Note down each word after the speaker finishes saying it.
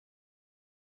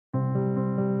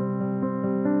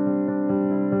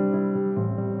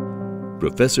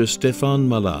Professor Stephane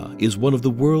Mallat is one of the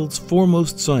world's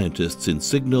foremost scientists in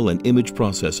signal and image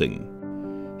processing.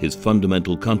 His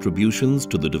fundamental contributions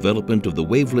to the development of the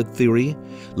wavelet theory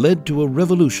led to a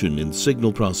revolution in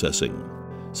signal processing.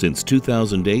 Since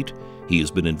 2008, he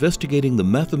has been investigating the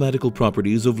mathematical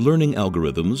properties of learning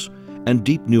algorithms and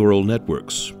deep neural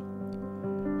networks.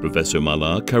 Professor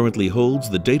Mallat currently holds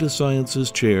the Data Sciences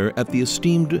Chair at the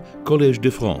esteemed Collège de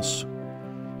France.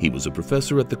 He was a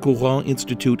professor at the Courant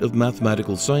Institute of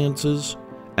Mathematical Sciences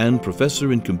and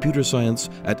professor in computer science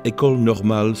at École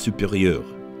Normale Supérieure.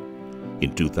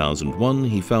 In 2001,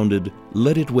 he founded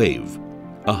Let It Wave,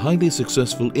 a highly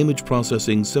successful image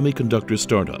processing semiconductor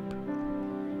startup.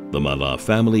 The Mallat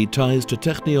family ties to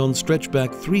Technion stretch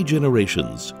back 3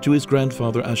 generations to his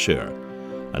grandfather Asher,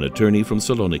 an attorney from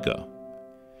Salonika.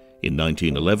 In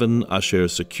 1911, Asher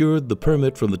secured the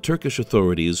permit from the Turkish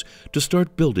authorities to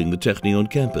start building the Technion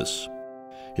campus.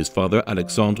 His father,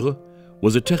 Alexandre,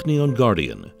 was a Technion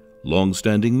guardian,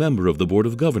 long-standing member of the Board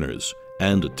of Governors,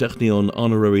 and a Technion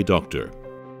honorary doctor.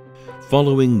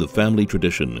 Following the family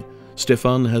tradition,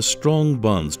 Stephane has strong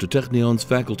bonds to Technion's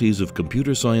faculties of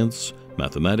computer science,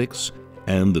 mathematics,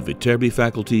 and the Viterbi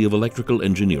faculty of electrical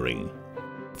engineering.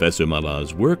 Professor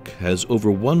Mallat's work has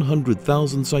over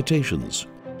 100,000 citations.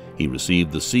 He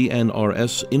received the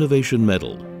CNRS Innovation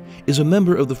Medal, is a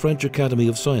member of the French Academy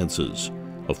of Sciences,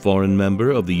 a foreign member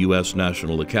of the U.S.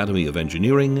 National Academy of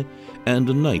Engineering, and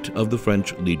a Knight of the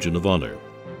French Legion of Honor.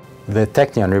 The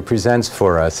Technion represents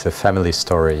for us a family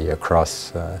story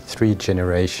across 3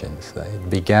 generations. It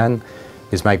began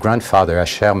with my grandfather,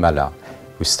 Asher Mallat,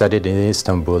 who studied in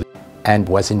Istanbul and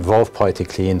was involved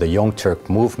politically in the Young Turk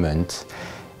movement.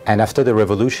 And after the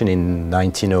revolution in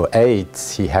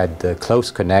 1908, he had a close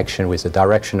connection with the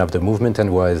direction of the movement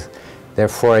and was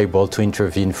therefore able to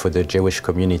intervene for the Jewish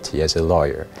community as a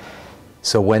lawyer.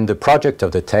 So when the project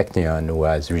of the Technion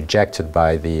was rejected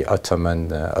by the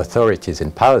Ottoman authorities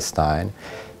in Palestine,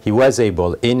 he was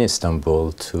able in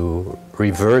Istanbul to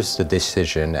reverse the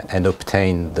decision and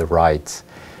obtain the right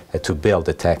to build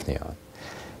the Technion.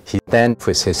 He then,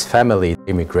 with his family,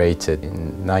 immigrated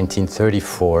in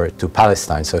 1934 to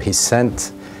Palestine. So he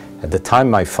sent, at the time,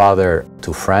 my father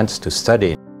to France to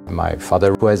study. My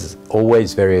father was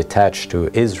always very attached to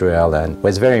Israel and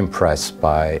was very impressed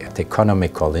by the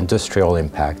economical, industrial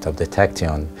impact of the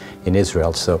Technion in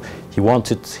Israel. So he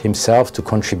wanted himself to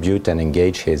contribute and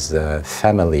engage his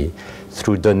family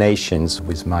through donations,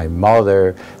 with my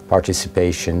mother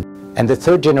participation. And the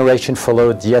 3rd generation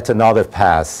followed yet another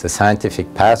path, a scientific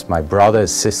path. My brother,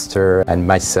 sister, and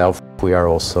myself, we are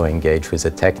also engaged with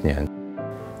the Technion.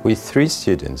 With 3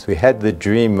 students, we had the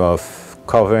dream of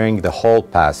covering the whole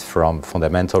path from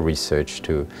fundamental research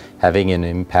to having an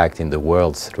impact in the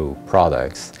world through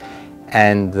products.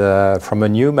 And from a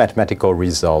new mathematical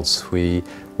results, we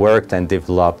worked and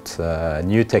developed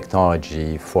new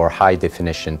technology for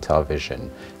high-definition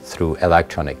television through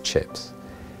electronic chips.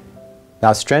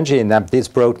 Now, strangely enough, this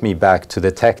brought me back to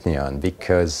the Technion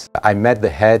because I met the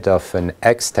head of an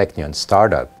ex-Technion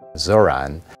startup,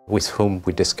 Zoran, with whom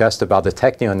we discussed about the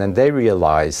Technion, and they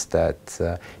realized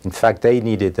that, in fact, they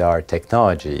needed our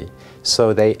technology,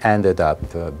 so they ended up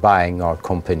buying our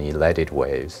company, Let It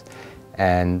Waves,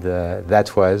 and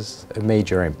that was a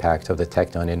major impact of the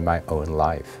Technion in my own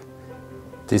life.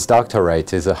 This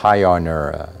doctorate is a high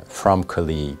honor from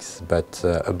colleagues, but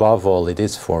above all, it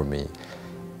is for me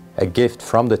a gift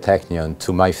from the Technion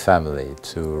to my family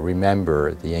to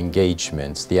remember the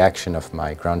engagements, the action of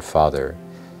my grandfather,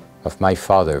 of my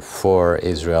father for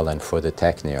Israel and for the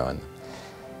Technion.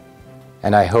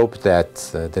 And I hope that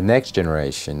the next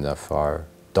generation of our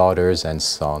daughters and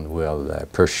sons will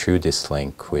pursue this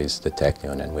link with the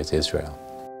Technion and with Israel.